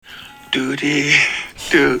doody,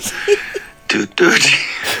 do.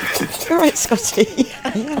 All right, Scotty. You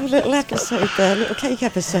have a little episode there, a little cake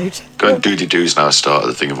episode. Going doody-doos now start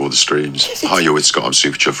the thing of all the streams. Hi, you're with Scott. I'm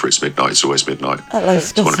super chuffed for it's midnight. It's always midnight. Hello,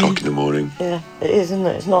 Scotty. It's 1 o'clock in the morning. Yeah, it is, isn't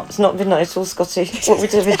it? It's not midnight at all, Scotty. What are we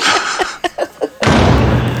doing?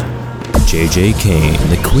 JJ Kane,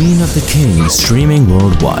 the Queen of the Kings, streaming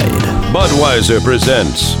worldwide. Budweiser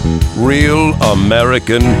presents Real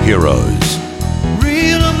American Heroes.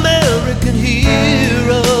 Real American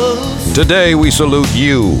Heroes. Today we salute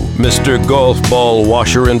you, Mr. Golf Ball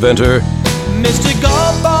Washer Inventor. Mr.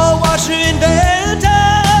 Golf Ball Washer Inventor.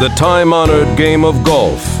 The time-honored game of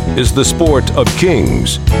golf is the sport of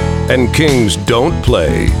kings, and kings don't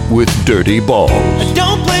play with dirty balls.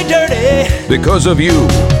 Don't play dirty. Because of you,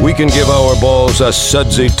 we can give our balls a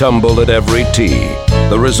sudsy tumble at every tee.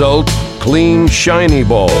 The result? Clean, shiny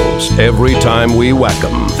balls every time we whack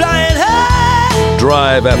 'em. Flying high.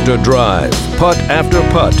 Drive after drive, putt after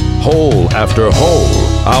putt, hole after hole.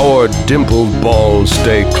 Our dimpled balls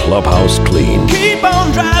stay clubhouse clean. Keep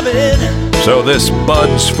on driving. So this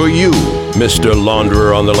Bud's for you, Mr.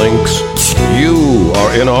 Launderer on the links. You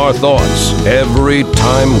are in our thoughts every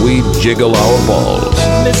time we jiggle our balls.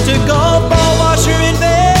 Mr. Golf Ball Washer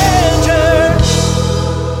Inventor.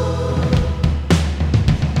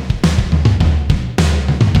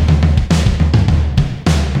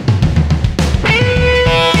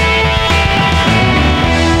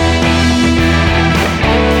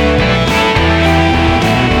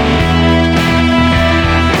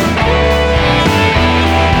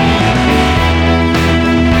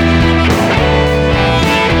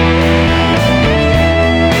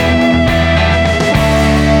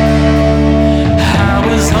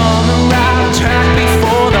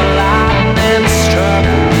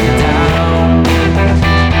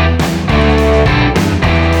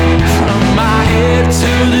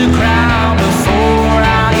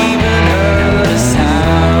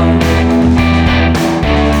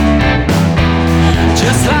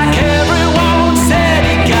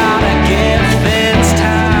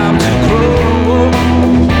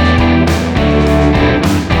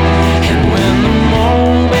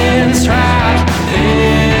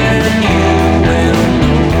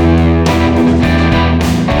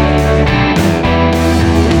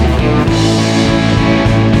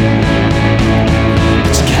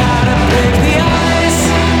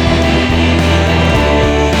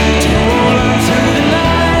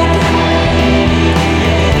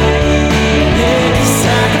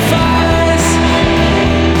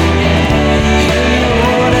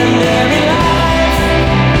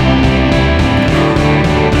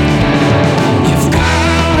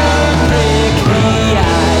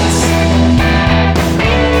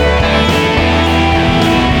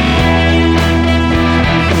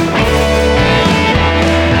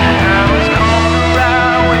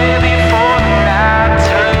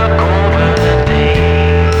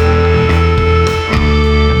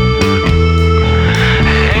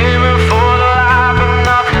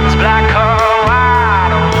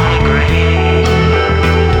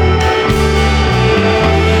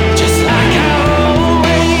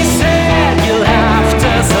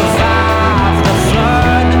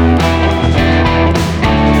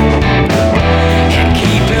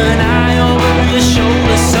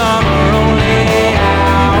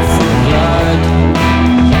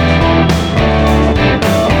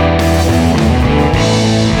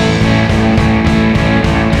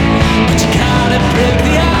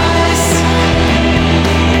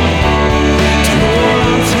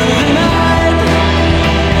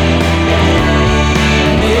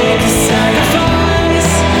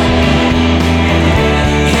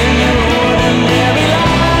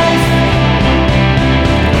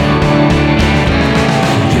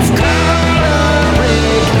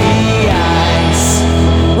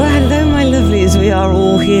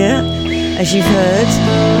 As you've heard,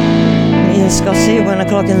 me and Scotty at 1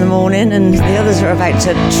 o'clock in the morning, and the others are about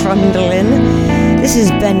to trundle in. This is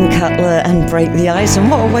Ben Cutler and Break the Ice, and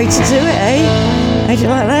what a way to do it, eh? How do you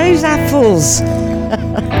like those apples?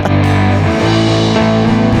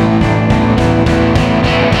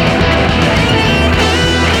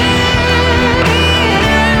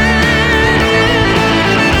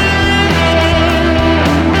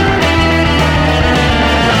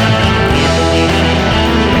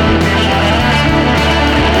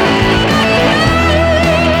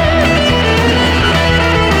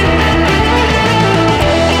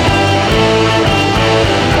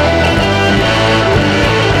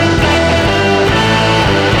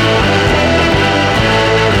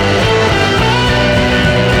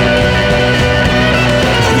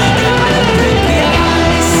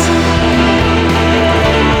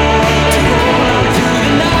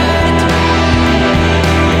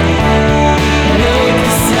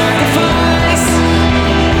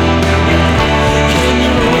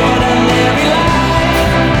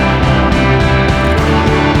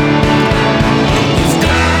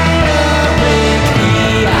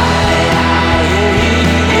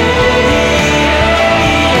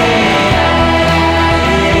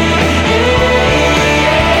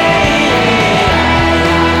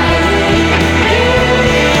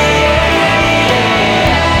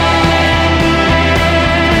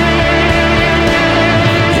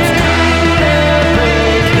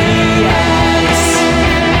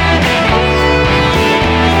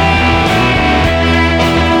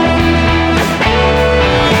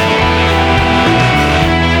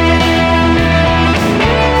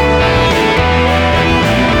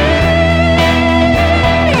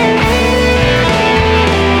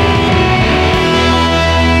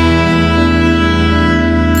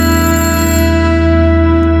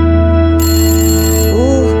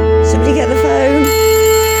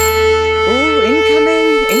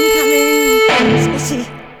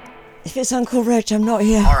 it's Uncle Reg. I'm not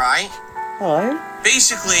here. All right. Hello.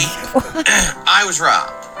 Basically, I was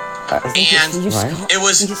robbed. And it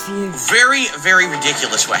was very, very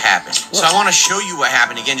ridiculous what happened. So I want to show you what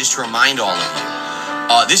happened again, just to remind all of you.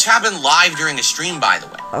 This happened live during a stream, by the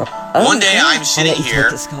way. One day I'm sitting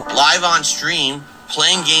here, live on stream,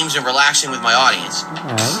 playing games and relaxing with my audience.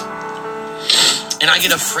 And I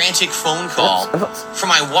get a frantic phone call from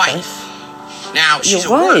my wife. Now, she's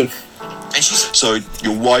at work. And So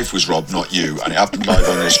your wife was robbed, not you, and it happened live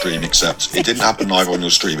on your stream, except it didn't happen live on your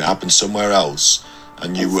stream, it happened somewhere else,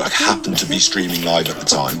 and you happened to be streaming live at the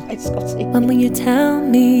time. When will you tell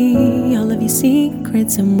me all of your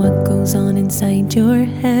secrets and what goes on inside your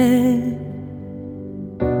head?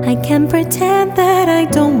 I can pretend that I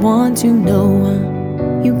don't want to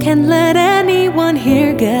know. You can't let anyone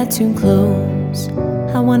here get too close.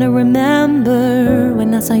 I wanna remember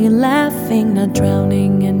when I saw you laughing, not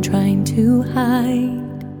drowning and trying to hide.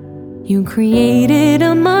 You created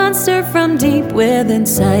a monster from deep within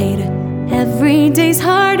inside. Every day's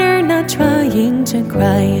harder, not trying to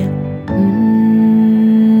cry.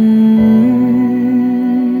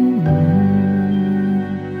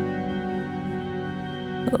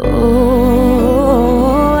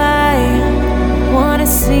 Oh, I wanna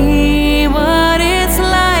see what it's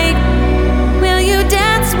like. Will you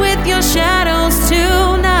dance with your shadows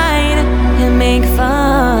tonight and make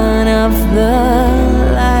fun of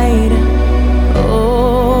the light?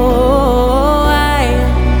 Oh, I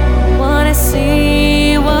wanna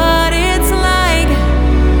see what it's like.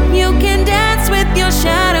 You can dance with your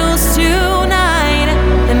shadows tonight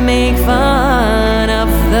and make fun of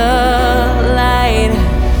the light.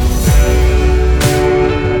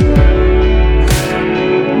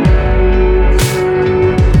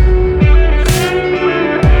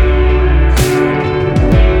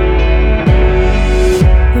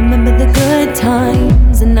 Remember the good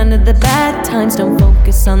times and none of the bad times. Don't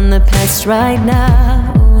focus on the past right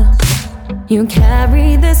now. You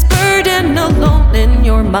carry this burden alone in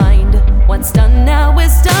your mind. What's done now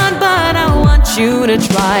is done, but I want you to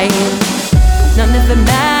try. None of it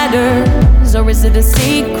matters, or is it a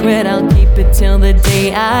secret? I'll keep it till the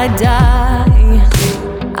day I die.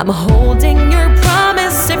 I'm holding your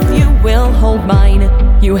promise if you will hold mine.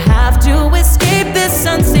 You have to escape this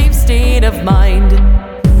unsafe state of mind.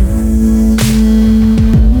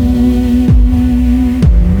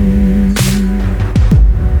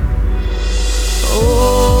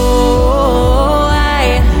 Oh,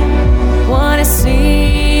 I wanna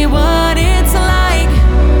see what it's like.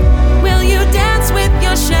 Will you dance with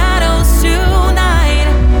your shadows tonight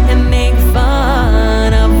and make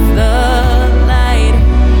fun of the light?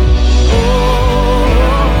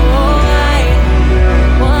 Oh, I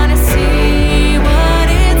wanna see what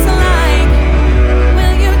it's like.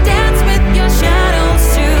 Will you dance with your shadows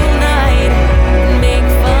tonight and make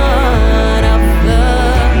fun of the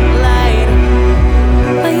light?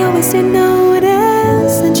 I always didn't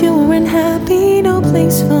notice that you were unhappy. No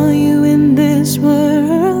place for you in this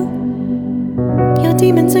world. Your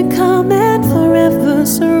demons are coming, forever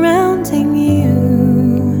surrounding you.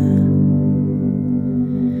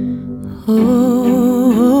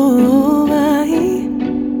 Oh, I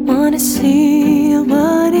wanna see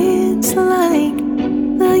what it's like.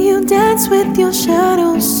 Will you dance with your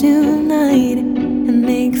shadows tonight and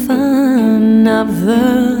make fun of the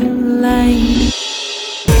light?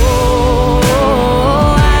 Oh,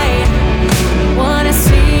 I wanna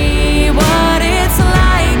see what it's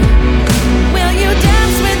like. Will you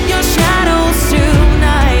dance with your shadows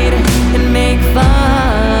tonight and make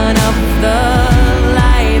fun of the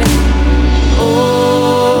light?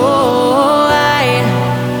 Oh, I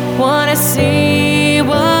wanna see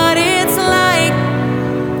what it's like.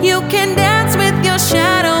 You can dance with your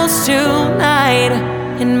shadows tonight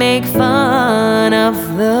and make fun of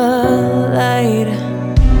the light.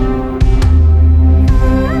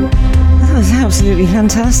 That was absolutely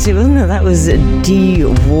fantastic, wasn't it? That was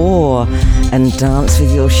DEWAR and Dance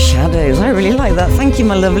With Your Shadows. I really like that. Thank you,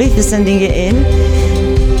 my lovely, for sending it in.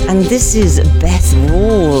 And this is Beth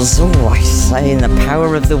Walls. Oh, I say, in the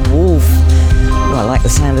power of the wolf. Oh, I like the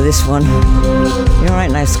sound of this one. You're all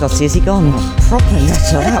right now, Scotty. Is he gone? Proper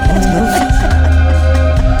letter, that one.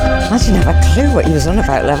 I didn't have a clue what he was on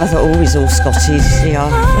about, love. I thought, oh, he's all Scottish. Yeah.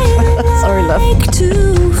 Sorry, love. I like to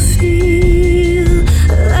feel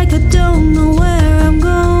like I don't know where I'm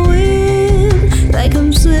going, like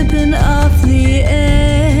I'm slipping off the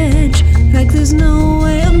edge, like there's no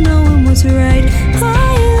way of knowing what's right. I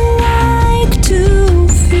like to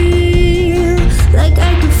feel like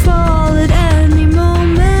I could fall at any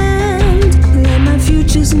moment, that my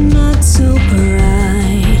future's not so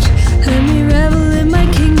bright. Let me revel in my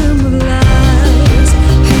kingdom of light.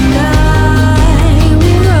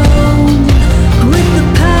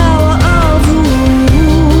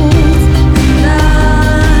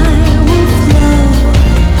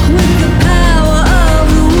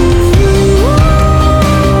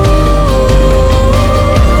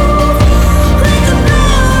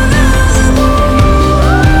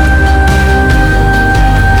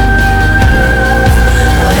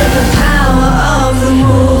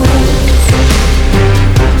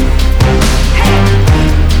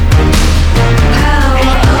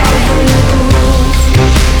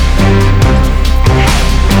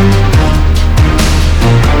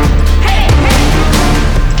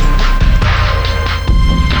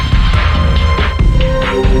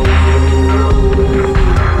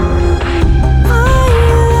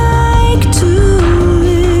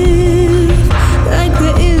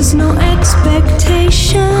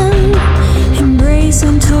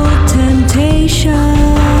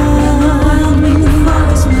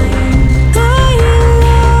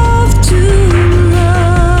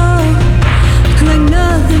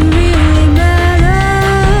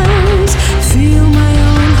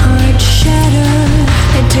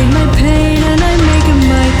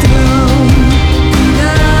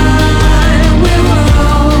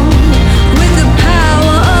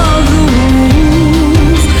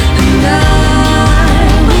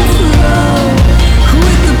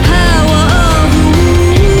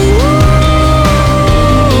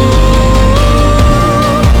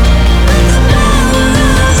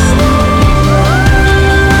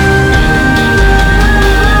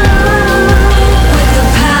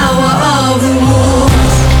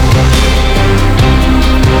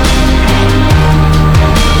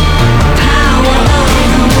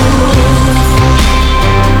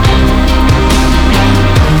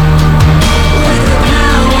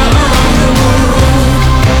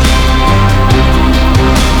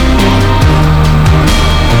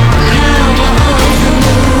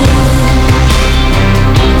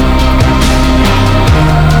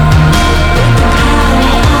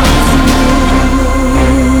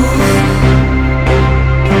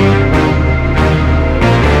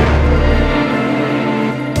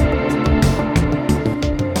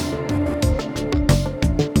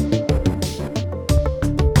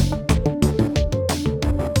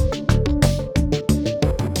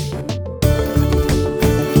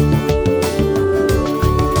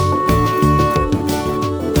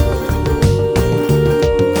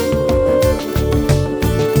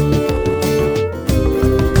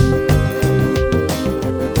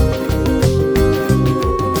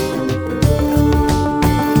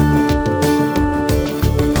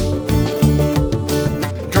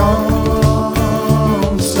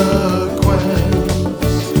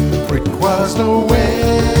 no evidence,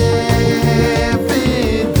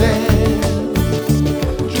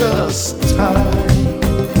 just time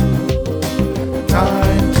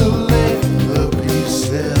to let the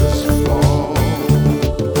pieces fall.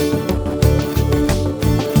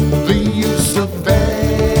 The use of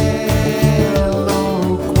eloquence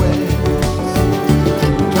to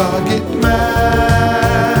target malcontent,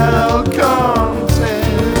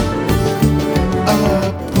 a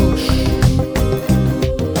push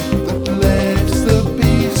that lets the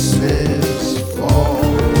pieces fall.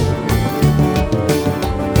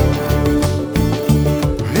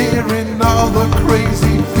 Hearing all the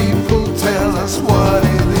crazy people tell us what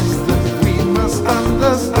it is that we must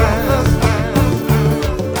understand,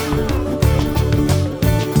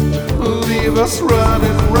 leave us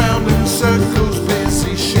running round in circles,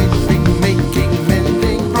 busy shaping, making,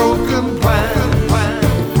 mending broken plans.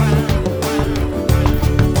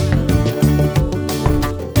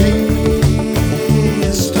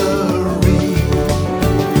 History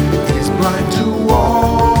is blind to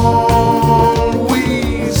all we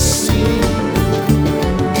see.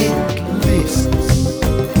 It lists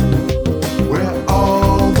where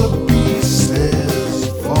all the pieces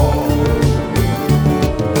fall.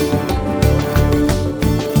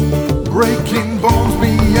 Breaking bones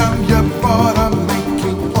beyond your border,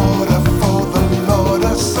 making order for the Lord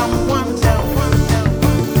or someone else.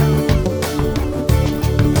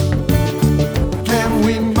 Can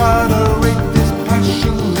we moderate this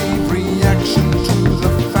passion, leave reaction to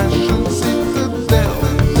the fashion citadel?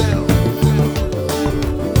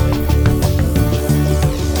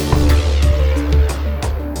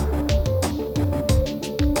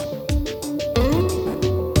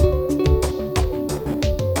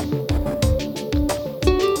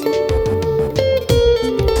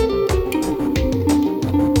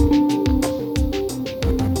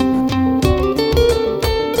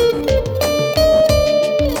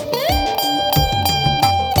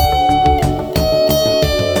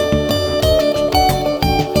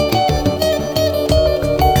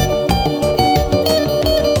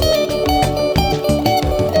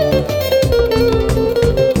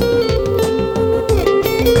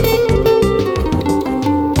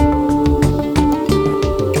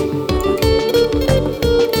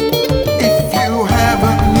 If you have a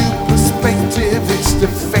new perspective, it's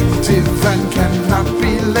defective and cannot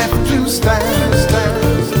be left to stand.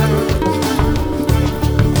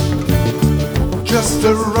 Just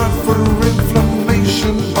a run for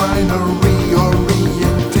inflammation, binary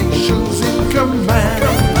orientations in command.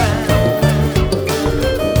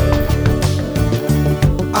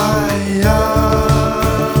 I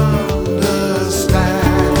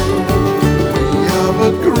understand we are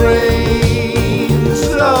but grains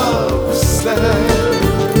of sand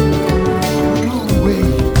who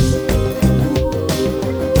wait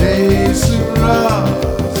days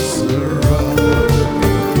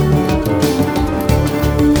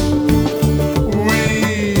we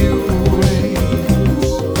wait,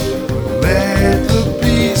 let the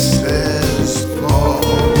pieces fall.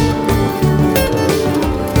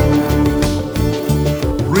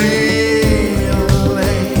 Real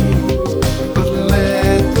late, but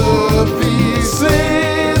let the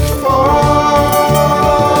pieces fall.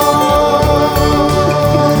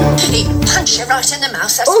 He punch you right in the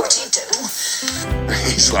mouth, that's what he do.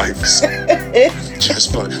 He's like,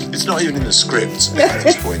 just fine. It's not even in the script at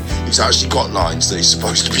this point. He's actually got lines that he's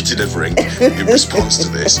supposed to be delivering in response to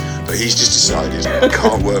this, but he's just decided I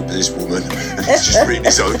can't work with this woman, and he's just written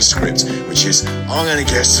his own script, which is, I'm going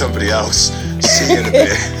to get somebody else. See you in a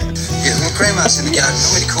bit. Yeah, little grey mouse in the garden.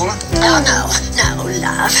 Want me to call her? Oh, no,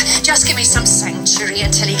 love. Just give me some sanctuary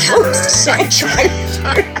until he comes to Sanctuary.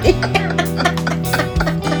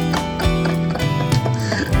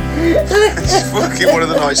 It's fucking one of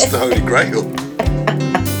the Knights of the Holy Grail.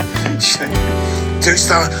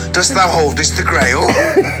 Dost thou hold this the grail?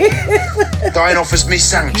 Thine offers me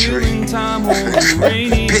sanctuary.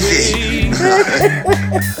 Pithy.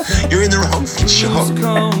 You're in the wrong shop.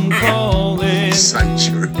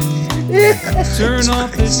 Sanctuary. Turn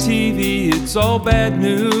off the TV, it's all bad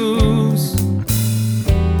news.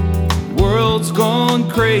 World's gone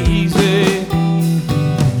crazy.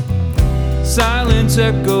 Silence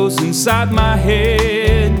echoes inside my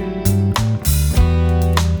head.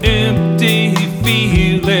 Empty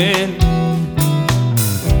feeling.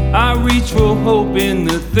 I reach for hope in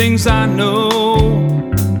the things I know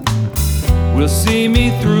will see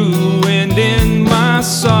me through, and in my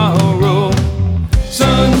sorrow,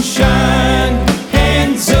 sunshine,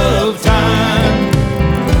 hands of time,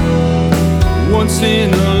 once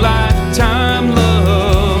in a lifetime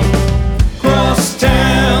love, cross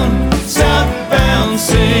town, southbound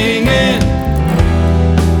singing,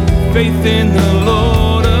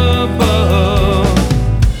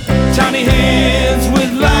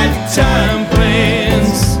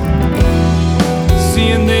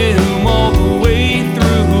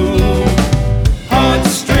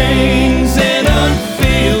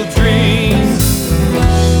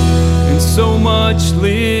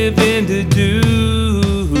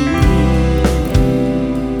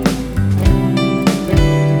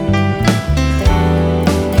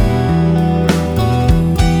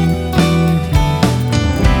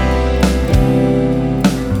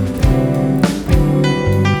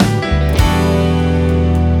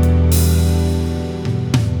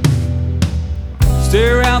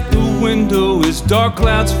 Stare out the window as dark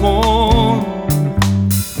clouds form.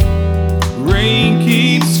 Rain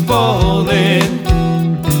keeps falling.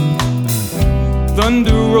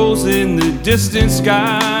 Thunder rolls in the distant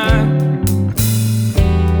sky.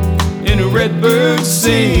 And a redbird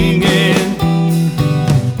singing.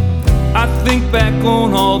 I think back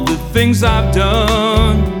on all the things I've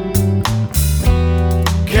done.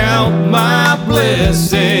 Count my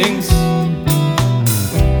blessings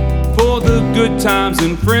for the good times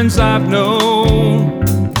and friends I've known.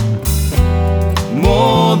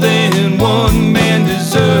 More than one man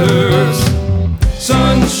deserves.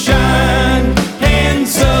 Sunshine,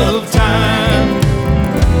 hands of time.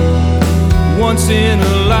 Once in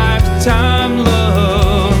a lifetime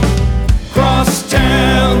love. Cross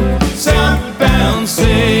town, southbound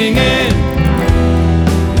singing.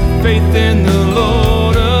 Faith in the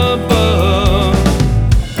Lord above.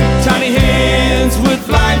 Tiny hands with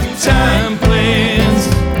lifetime plans.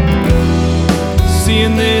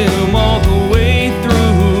 Seeing them all the way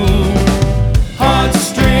through.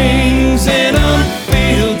 Heartstrings and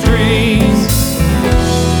unfulfilled dreams.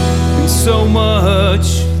 And so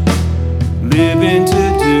much living to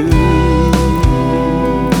do.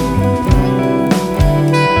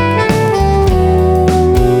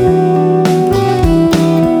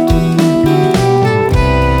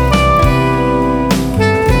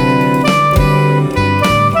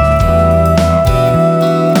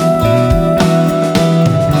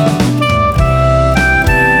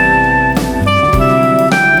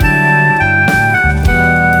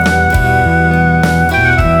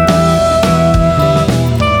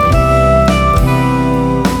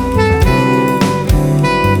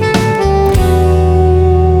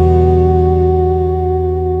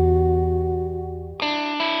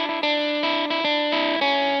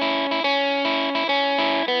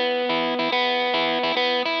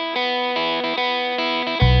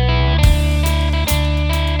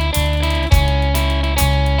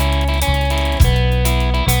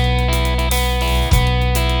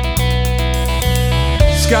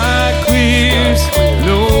 Sky clears,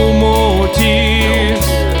 no more tears.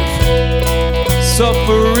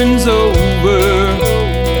 Suffering's over.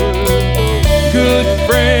 Good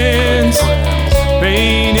friends,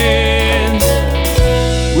 pain ends.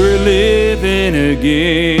 We're living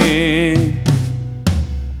again.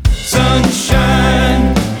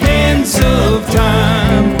 Sunshine, hands of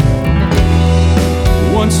time.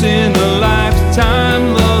 Once in a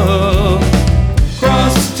lifetime love.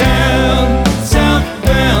 Cross town,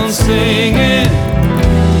 southbound singing.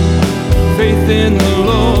 Faith in the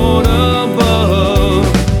Lord above.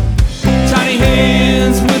 Tiny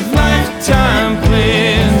hands with lifetime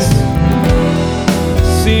plans.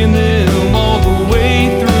 Seeing them all the way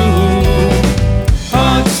through.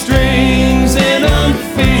 Heartstrings and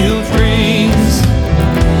unfulfilled dreams.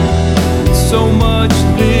 So much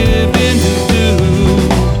living to do.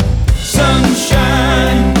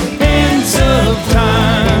 Sunshine, hands of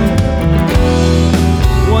time.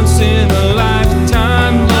 Once in a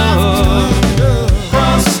lifetime love.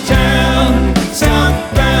 Cross town.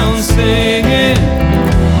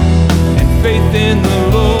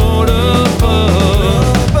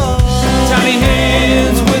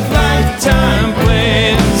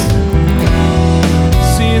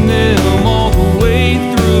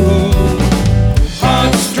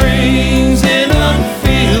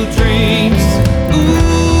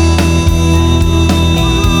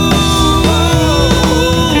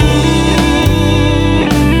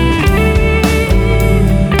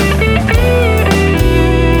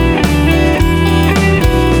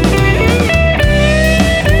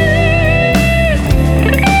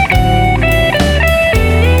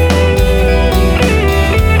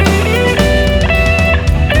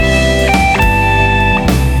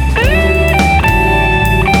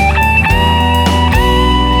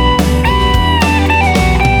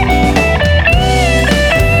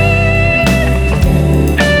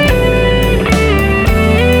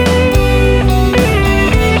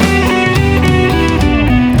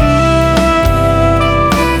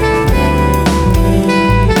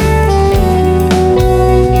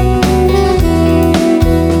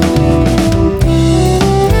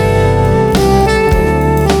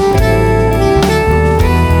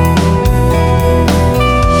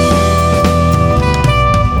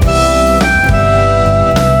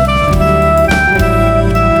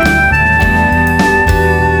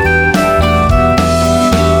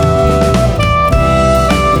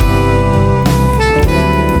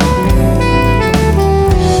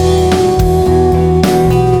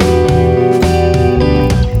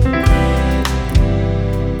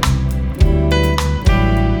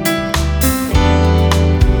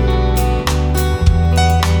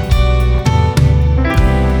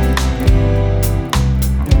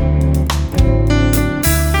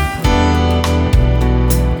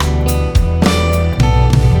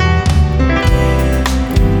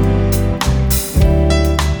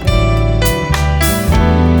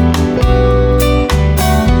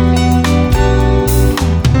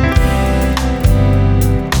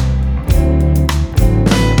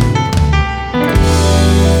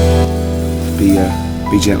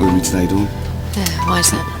 Be gentle with me today, Dawn. Yeah, why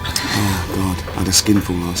is that? Oh, God. I had a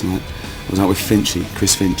skinful last night. I was out with Finchy,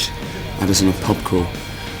 Chris Finch. Had us on a pub crawl.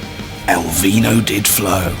 El Vino did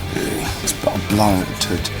flow. It's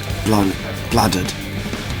bladdered.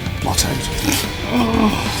 Mottoed.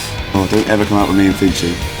 Oh, don't ever come out with me and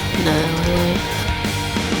Finchy. No, I won't.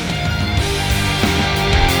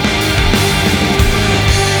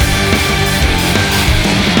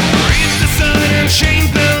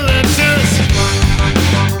 Change the letters.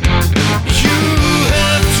 You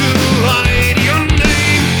have to hide your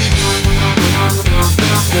name.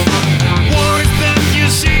 Words that you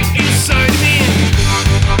see inside me.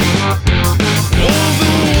 All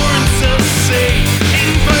the words I say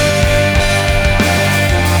in vain.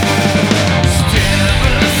 Step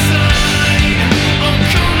aside, I'll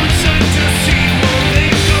come inside to see what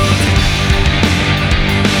they've got.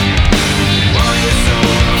 Why you so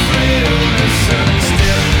afraid of the sun?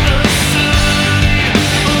 Step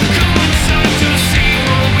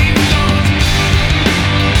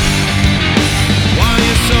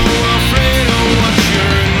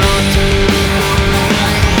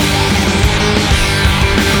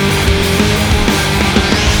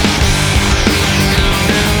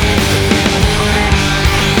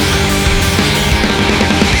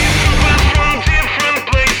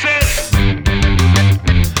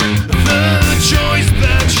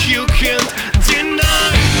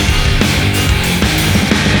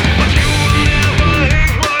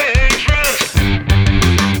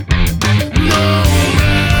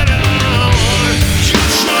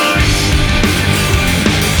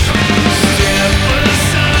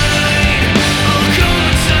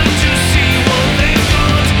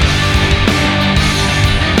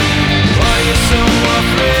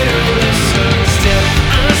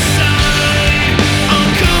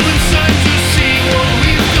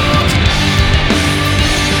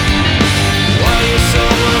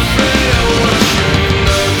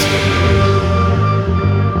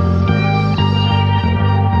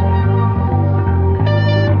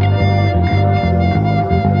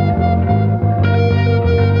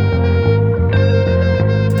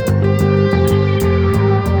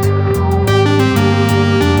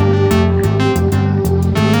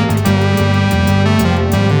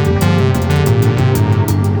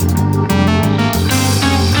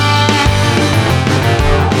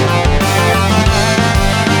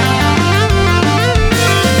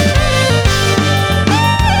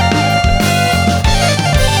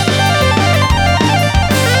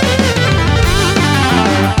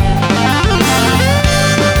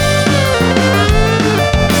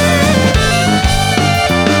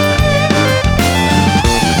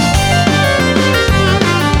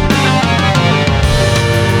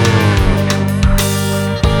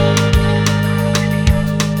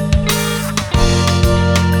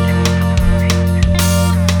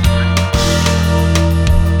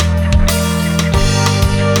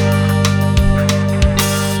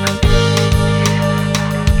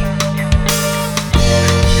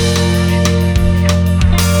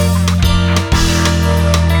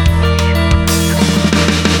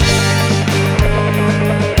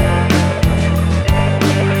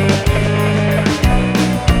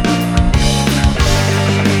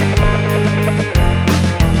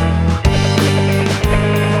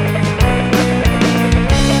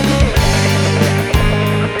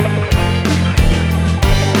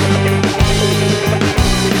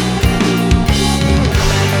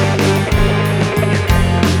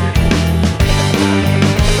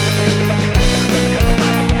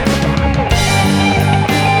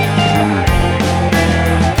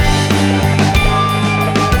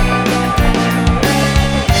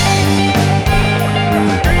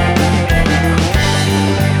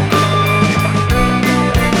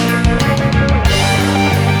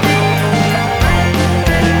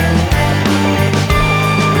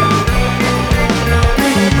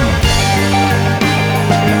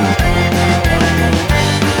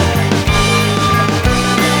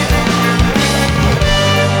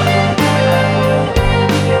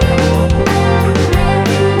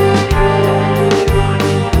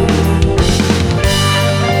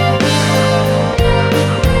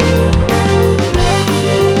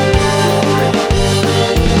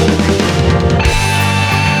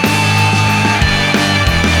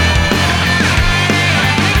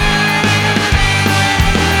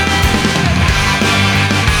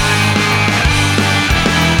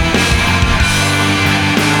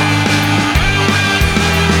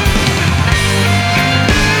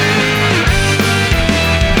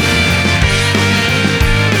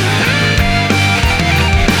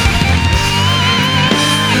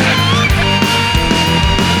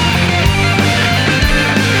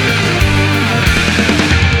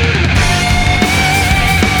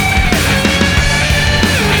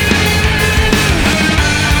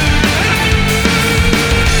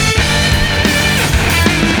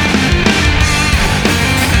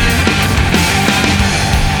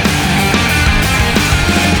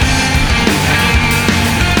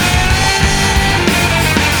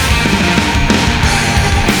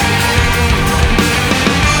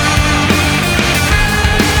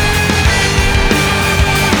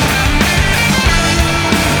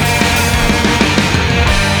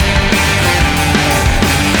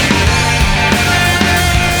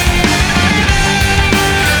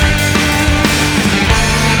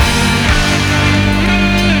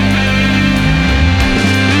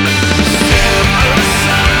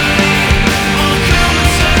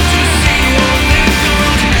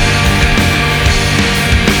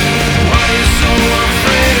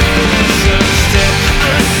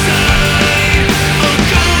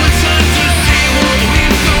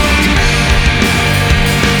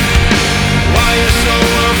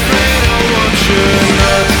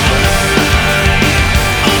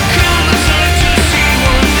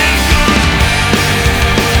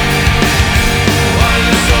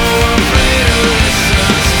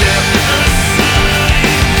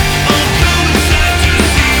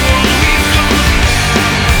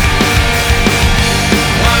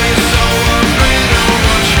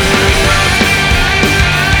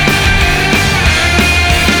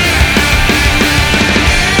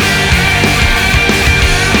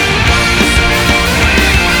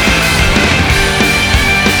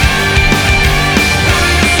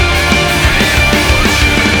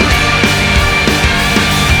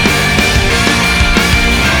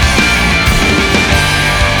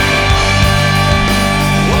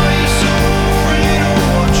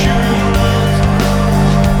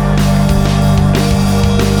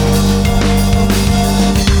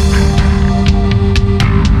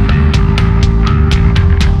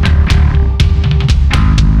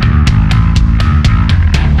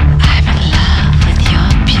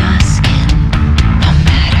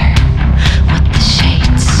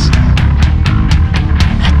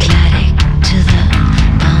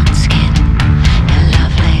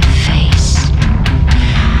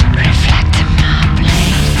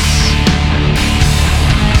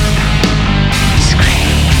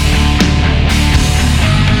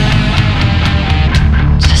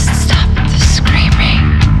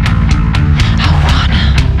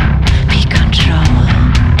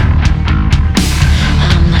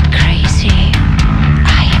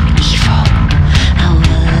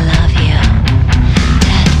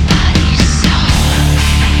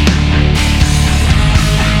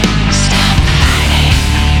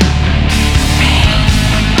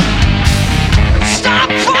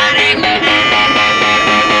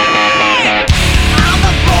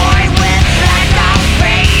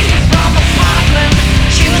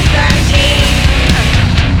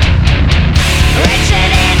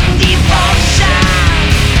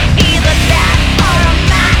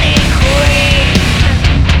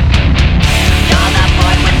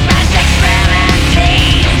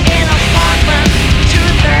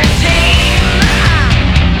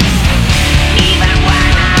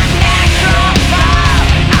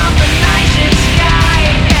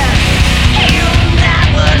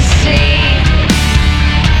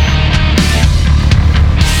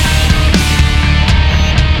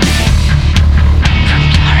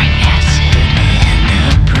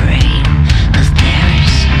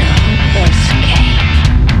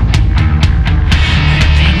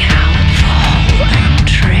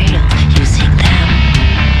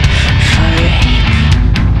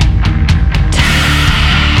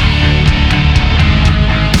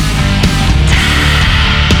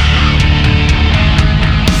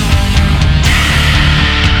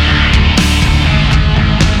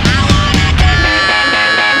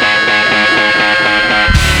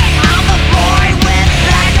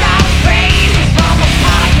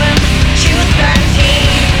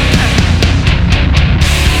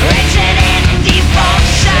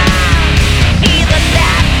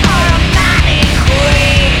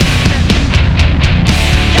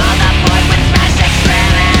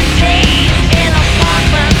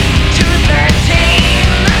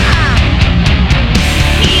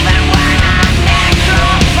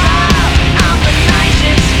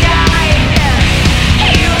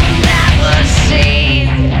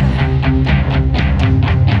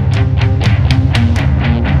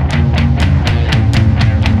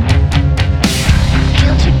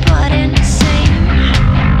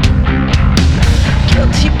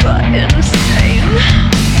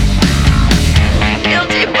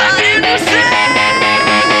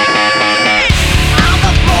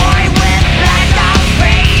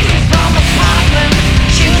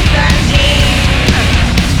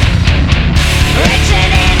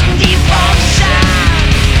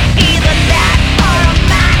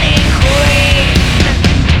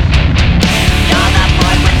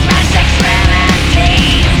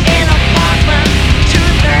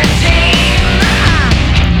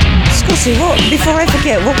Scotty, before I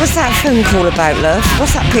forget, what was that phone call about, love?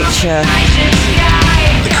 What's that picture?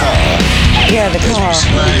 The car. Yeah, the car.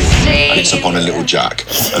 And it's up on a little jack.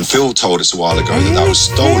 And Phil told us a while ago that was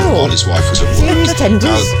stolen while his wife was at work.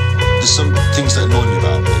 Now, there's some things that annoy me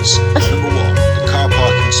about this. Number one, the car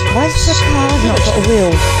parking space. Why has the car not got a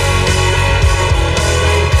wheel?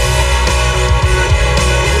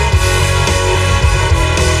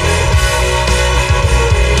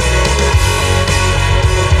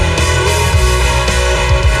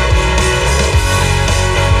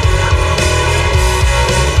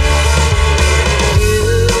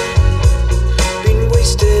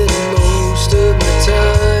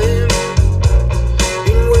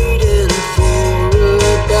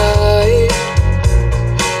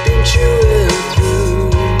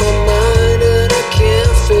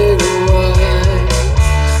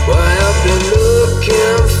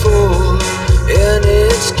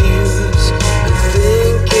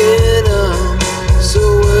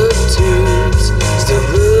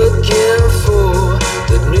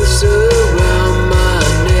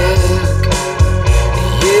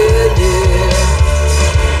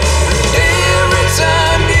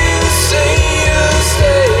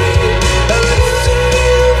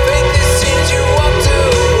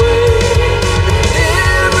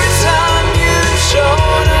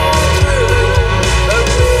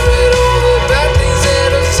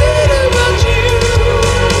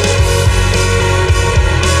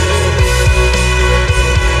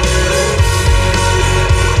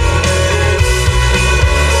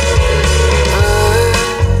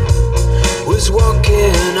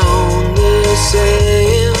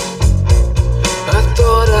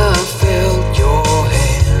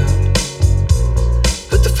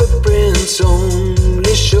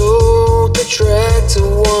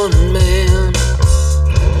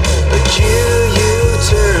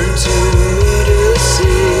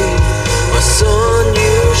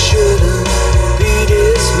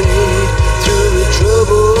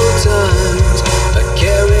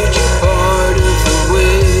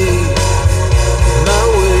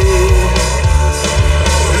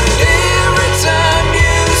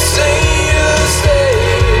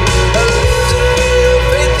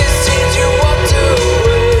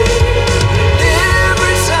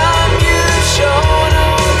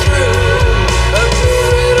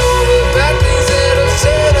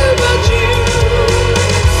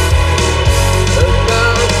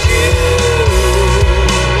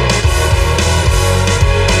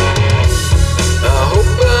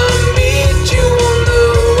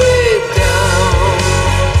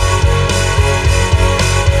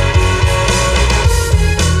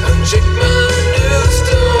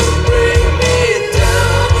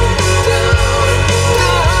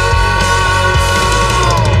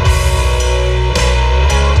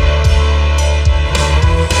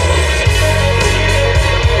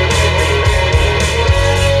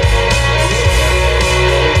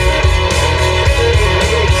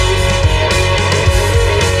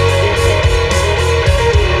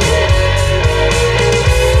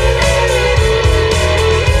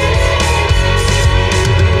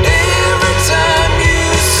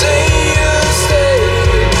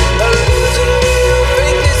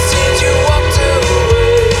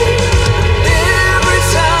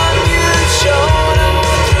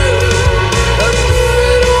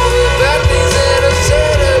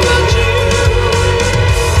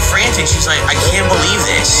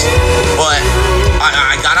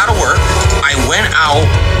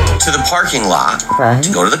 Parking lot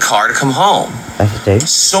to go to the car to come home.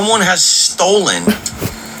 Someone has stolen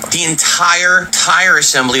the entire tire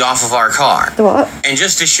assembly off of our car. What? And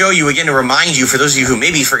just to show you again, to remind you, for those of you who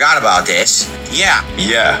maybe forgot about this, yeah,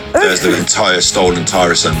 there's the entire stolen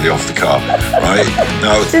tire assembly off the car. Right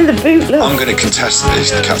now, it's in the boot. Look. I'm going to contest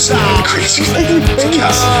this. The cat's in the crazy. It's a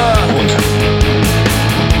cat. One cat.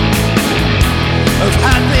 I've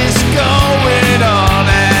had this going on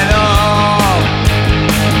and on.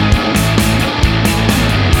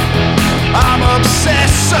 I'm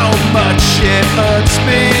obsessed so much it hurts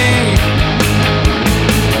me.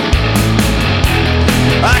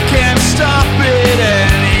 I can't stop it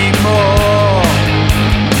anymore.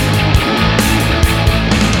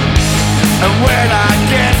 And when I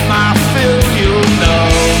get my fill, you know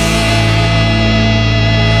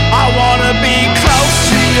I wanna be close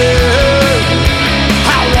to you.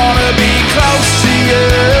 I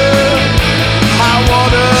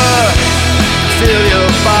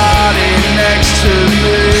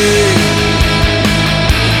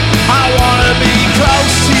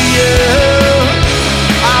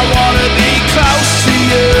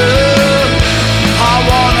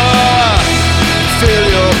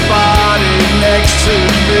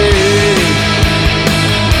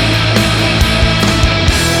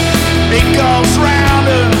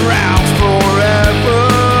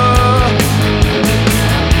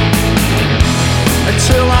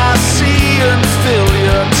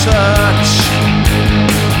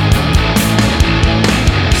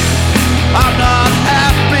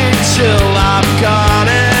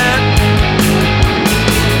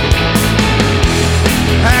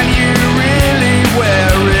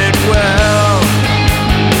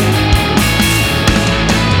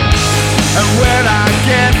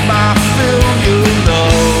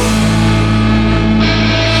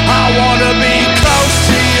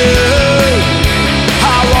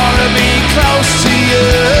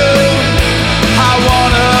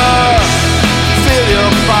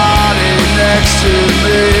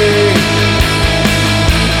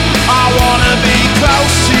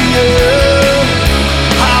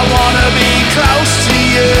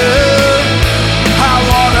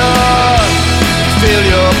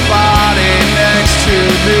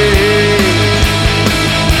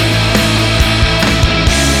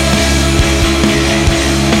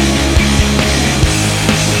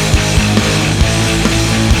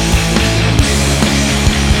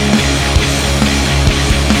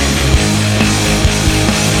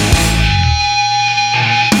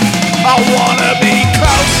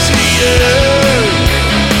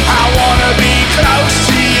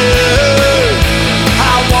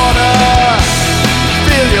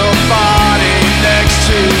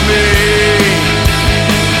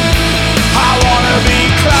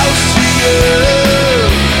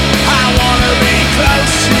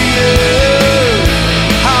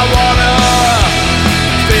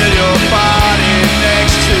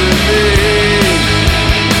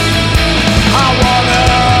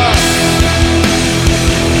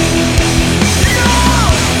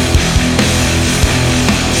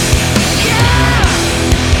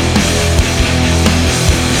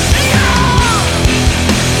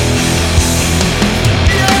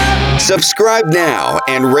Subscribe now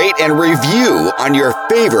and rate and review on your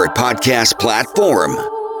favorite podcast platform.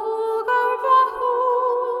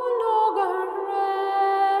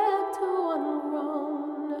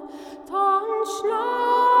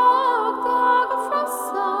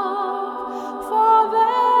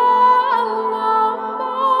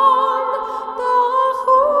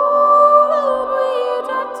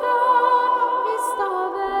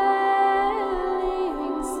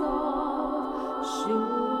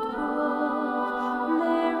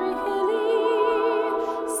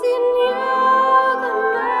 Sin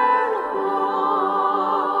jag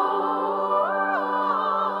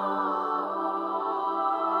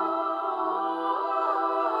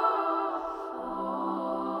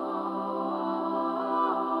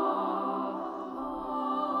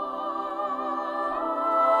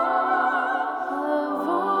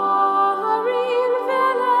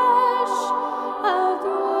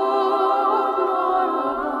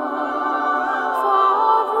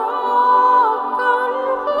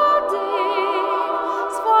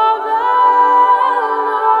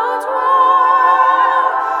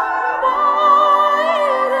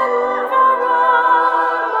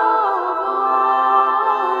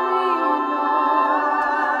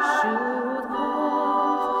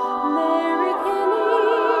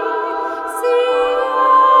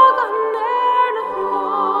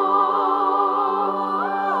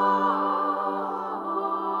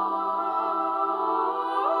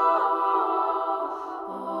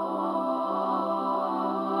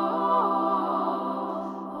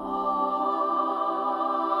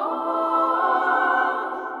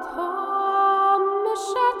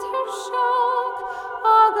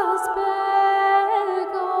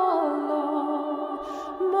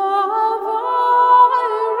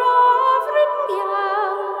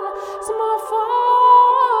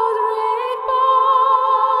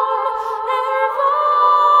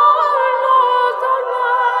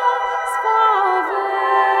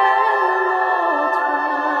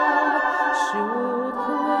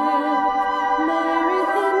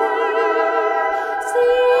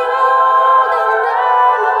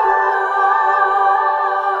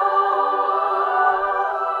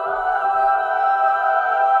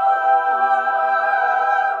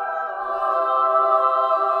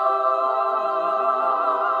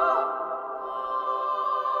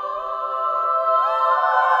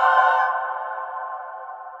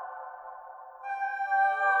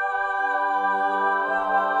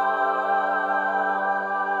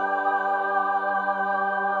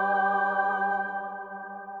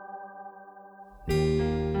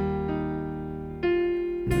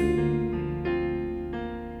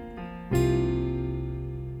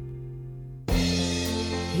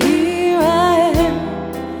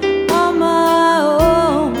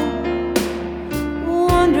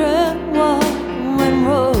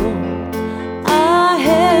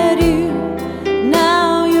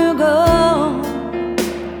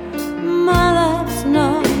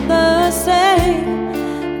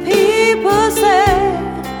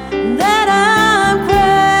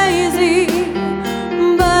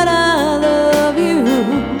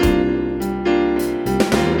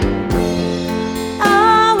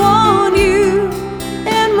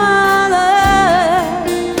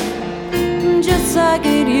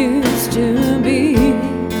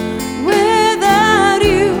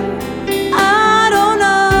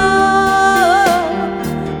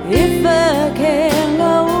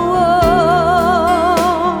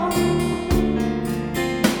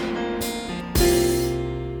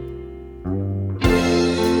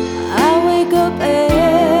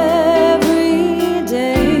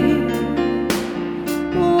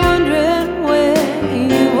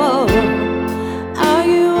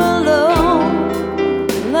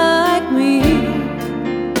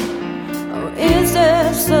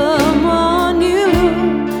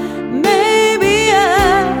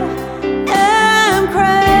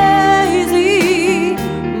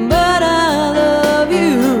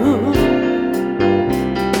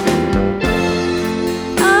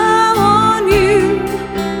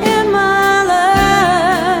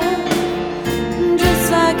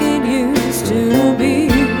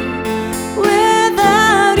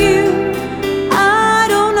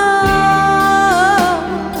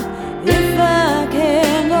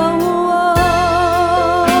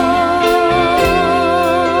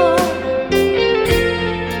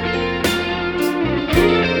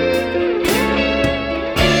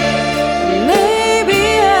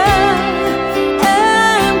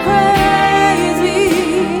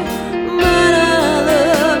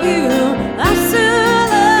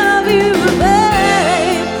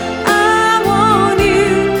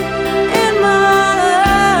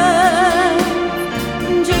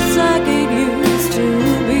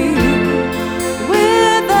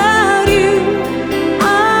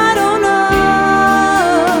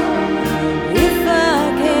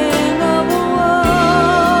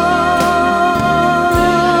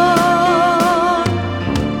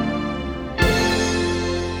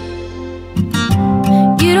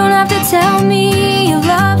tell me you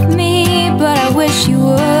love me, but I wish you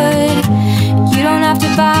would. You don't have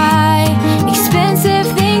to buy expensive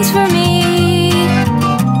things for me.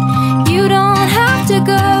 You don't have to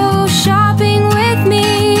go shopping with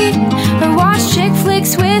me or watch chick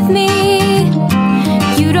flicks with me.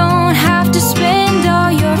 You don't have to spend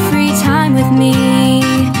all your free time with me,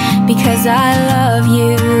 because I love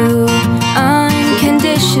you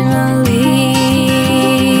unconditionally.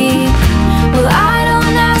 Well, I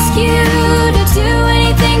don't ask you to do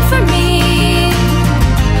anything for me,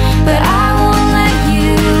 but I won't let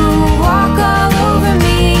you walk all over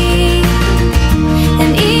me.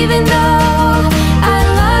 And even though I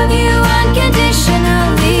love you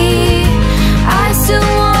unconditionally, I still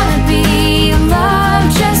wanna be loved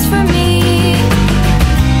just for me.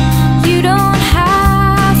 You don't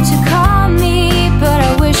have to call me, but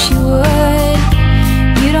I wish you would.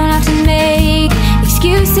 You don't have to make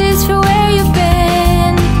excuses for where you've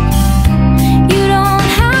been. You don't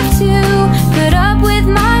have to put up with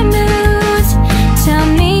my moods. Tell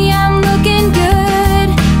me I'm looking good.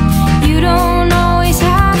 You don't always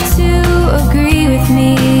have to agree with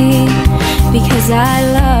me, because I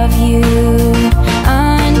love you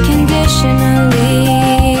unconditionally.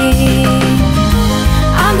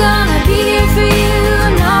 I'm gonna be here for you,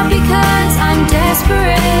 not because I'm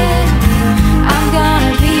desperate. I'm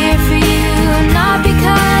gonna be here for you, not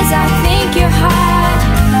because I think you're hot.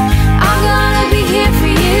 I'm gonna be here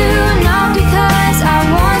for you, not because I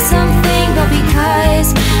want something, but because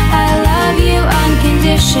I love you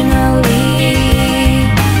unconditionally.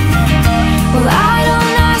 Well, I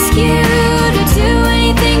don't ask you to do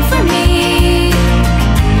anything for me,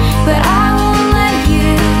 but I won't let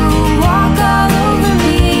you walk all over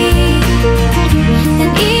me.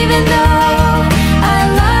 And even though I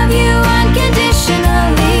love you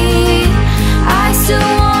unconditionally, I still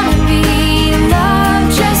wanna be loved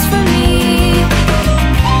just for me.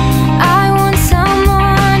 I want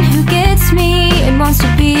someone who gets me and wants to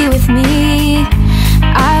be with me.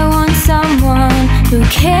 I want someone who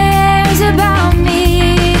cares about me.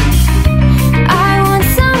 I want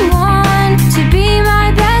someone to be my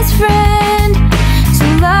best friend, to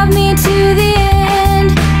love me to the end.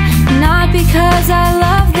 Not because I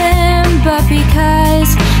love them, but because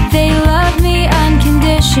they love me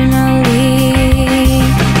unconditionally.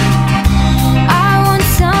 I want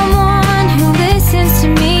someone who listens to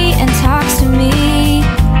me and talks to me.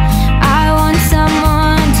 I want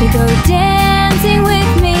someone to go dancing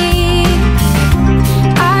with me.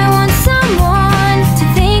 I want someone to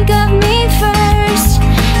think of me first,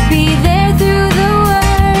 be there through the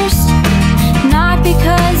worst. Not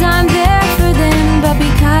because I'm there for them, but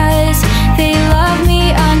because they love me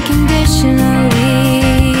unconditionally.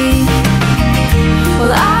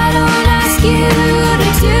 Well, I don't ask you to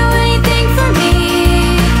do anything for me,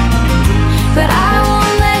 but I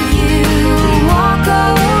won't let you walk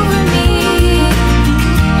all over me.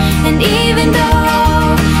 And even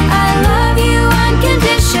though I love you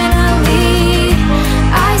unconditionally,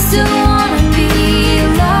 I still wanna be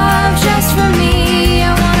loved just for me.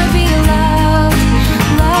 I wanna be loved,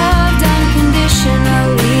 loved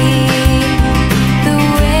unconditionally. The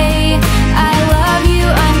way I love you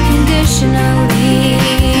unconditionally.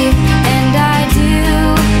 And I do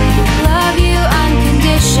love you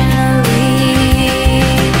unconditionally.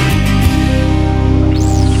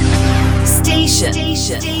 Station.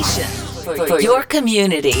 For your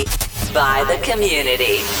community, by the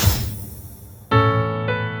community.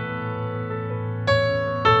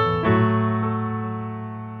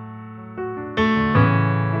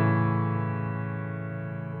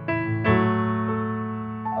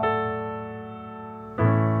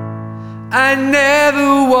 I never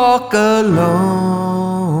walk alone.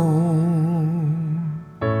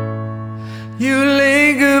 You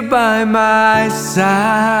linger by my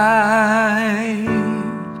side.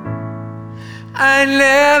 I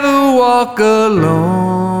never walk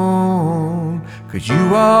alone, 'cause you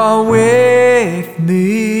are with me.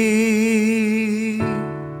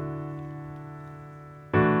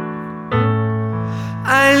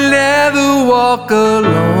 I never walk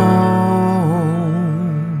alone.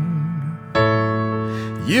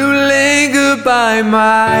 You linger by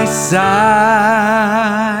my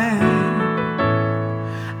side.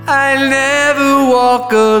 I never walk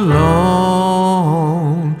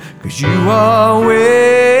alone, 'cause you are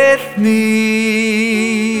with me.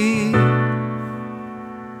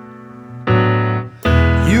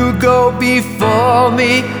 You go before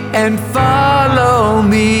me and follow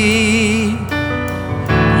me.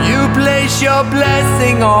 You place your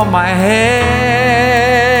blessing on my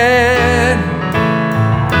head.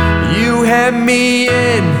 You hem me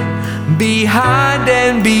in behind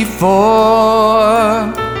and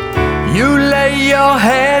before. You lay your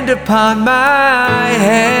hand upon my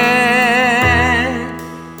hand.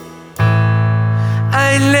 I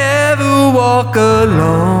never walk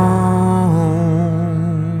alone.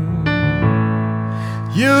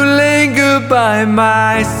 You linger by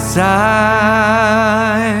my side.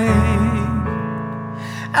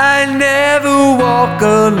 I never walk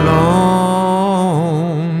alone,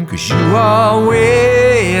 'cause you are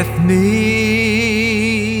with me.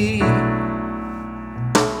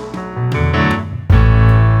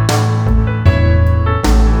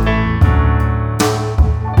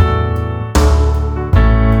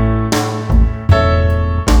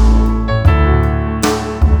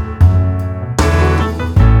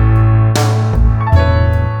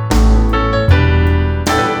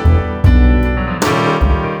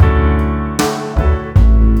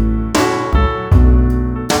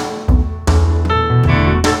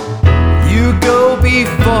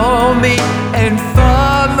 Before me and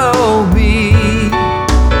follow me.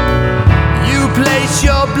 You place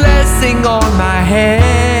your blessing on my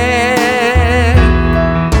head.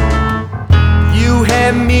 You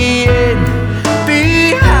hem me in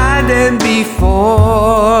behind and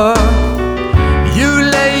before. You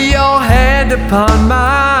lay your hand upon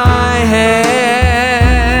my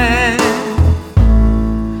head.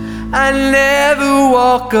 I never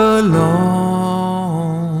walk alone.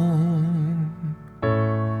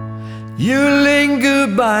 You linger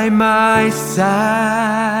by my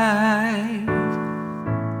side.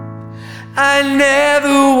 I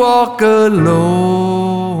never walk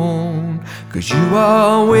alone, 'cause you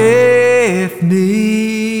are with me.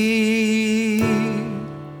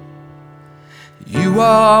 You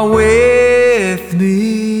are with me.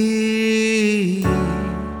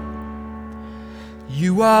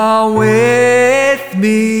 You are with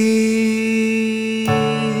me.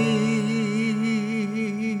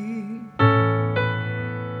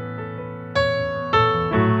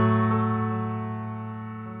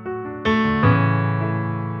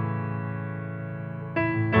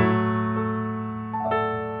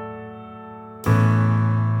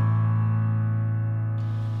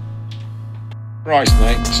 Christ,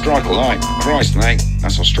 mate. Strike a light. Christ, mate.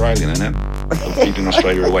 That's Australian, isn't it? I'm keeping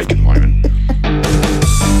Australia awake at the moment.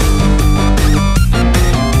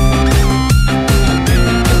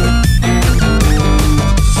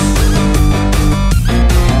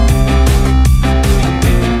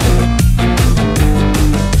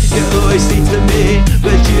 You always see to me,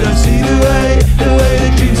 but you don't see the way the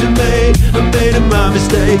dreams are made. I'm made of my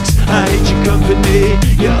mistakes. I hate your company.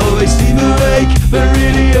 You always seem awake, but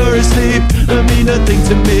really you're asleep. I mean nothing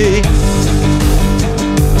to me.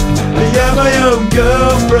 You're my own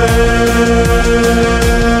girlfriend,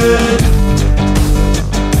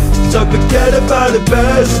 so forget about a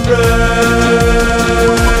best friend.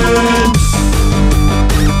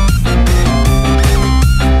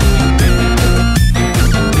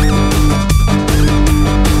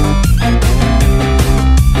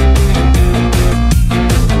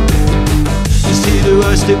 The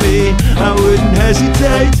worst of me, I wouldn't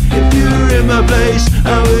hesitate. If you were in my place,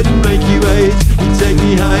 I wouldn't make you wait. You take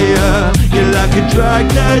me higher, you're like a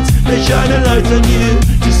dragnet. They shine a light on you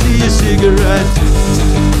to see a cigarette.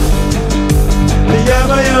 You're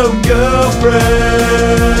my own girlfriend,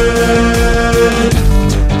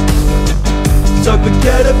 so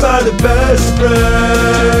forget about a best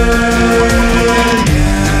friend.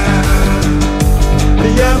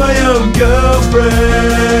 You're my own girlfriend,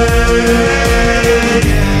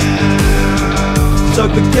 so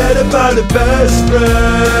forget about a best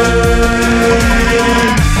friend.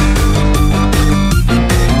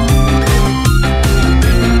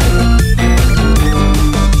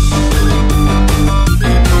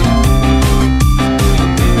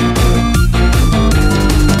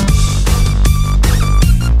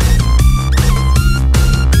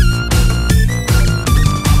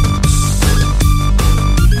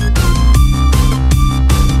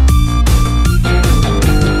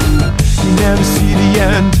 Never see the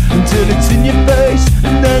end until it's in your face,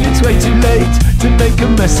 and then it's way too late to make a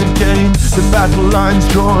mess of Kane. The battle line's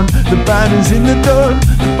drawn, the banner's in the dawn,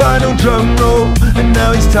 the final drum roll, and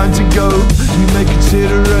now it's time to go. You may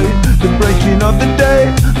consider the breaking of the day,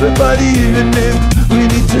 but by the evening we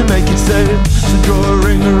need to make it safe. So draw a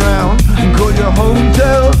ring around and call your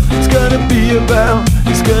hometown. It's gonna be about,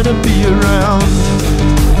 it's gonna be around.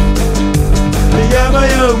 You're my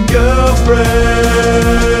own girlfriend,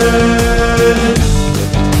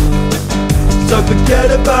 so forget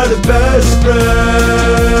about a best friend.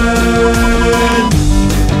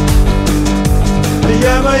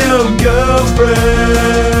 You're my own girlfriend,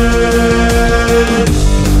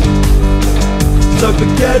 so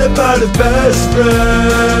forget about a best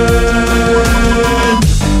friend.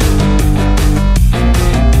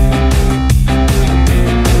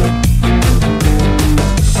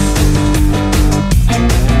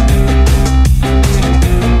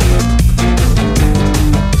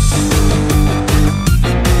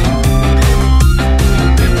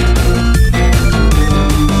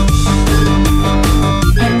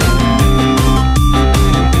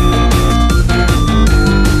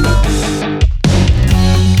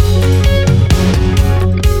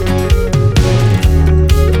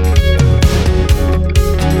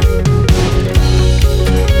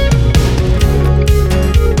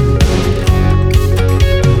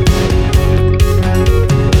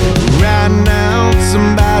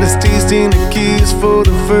 For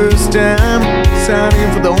the first time,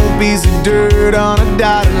 signing for the whole piece of dirt on a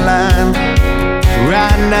dotted line.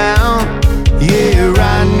 Right now, yeah,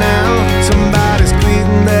 right now, somebody's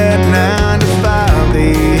quitting that 9 to 5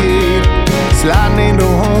 they hate, sliding into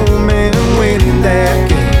home and winning that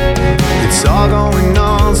game. It's all going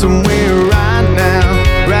on somewhere right now,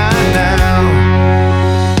 right now.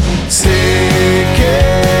 Seconds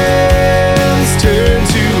turn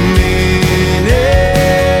to minutes.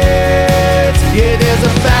 Yeah, there's a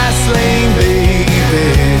fast lane, baby.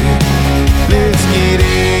 Let's get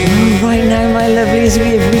in. Right now, my lovelies,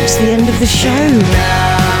 we have reached the end of the show.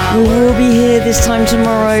 We will be here this time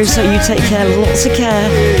tomorrow, so you take care, lots of care,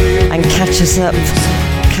 and catch us up.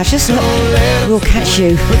 Catch us up. We'll catch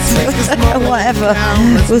you. Whatever.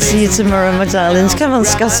 We'll see you tomorrow, my darlings. Come on,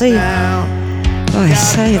 Scotty. Oh, I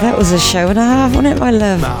say, that was a show and a half, wasn't it, my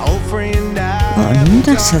love? What a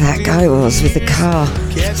nutter that guy was with the car.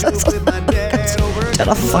 Did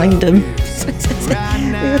I find him?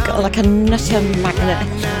 We've got like a nutter magnet.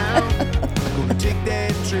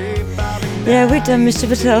 Yeah, we're done, Mr.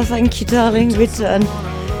 Patel. Thank you, darling. We're done.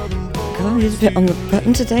 God, he's a bit on the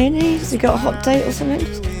button today, isn't he? Has he got a hot date or something?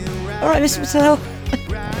 All right, Mr. Patel. I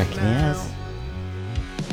reckon he has.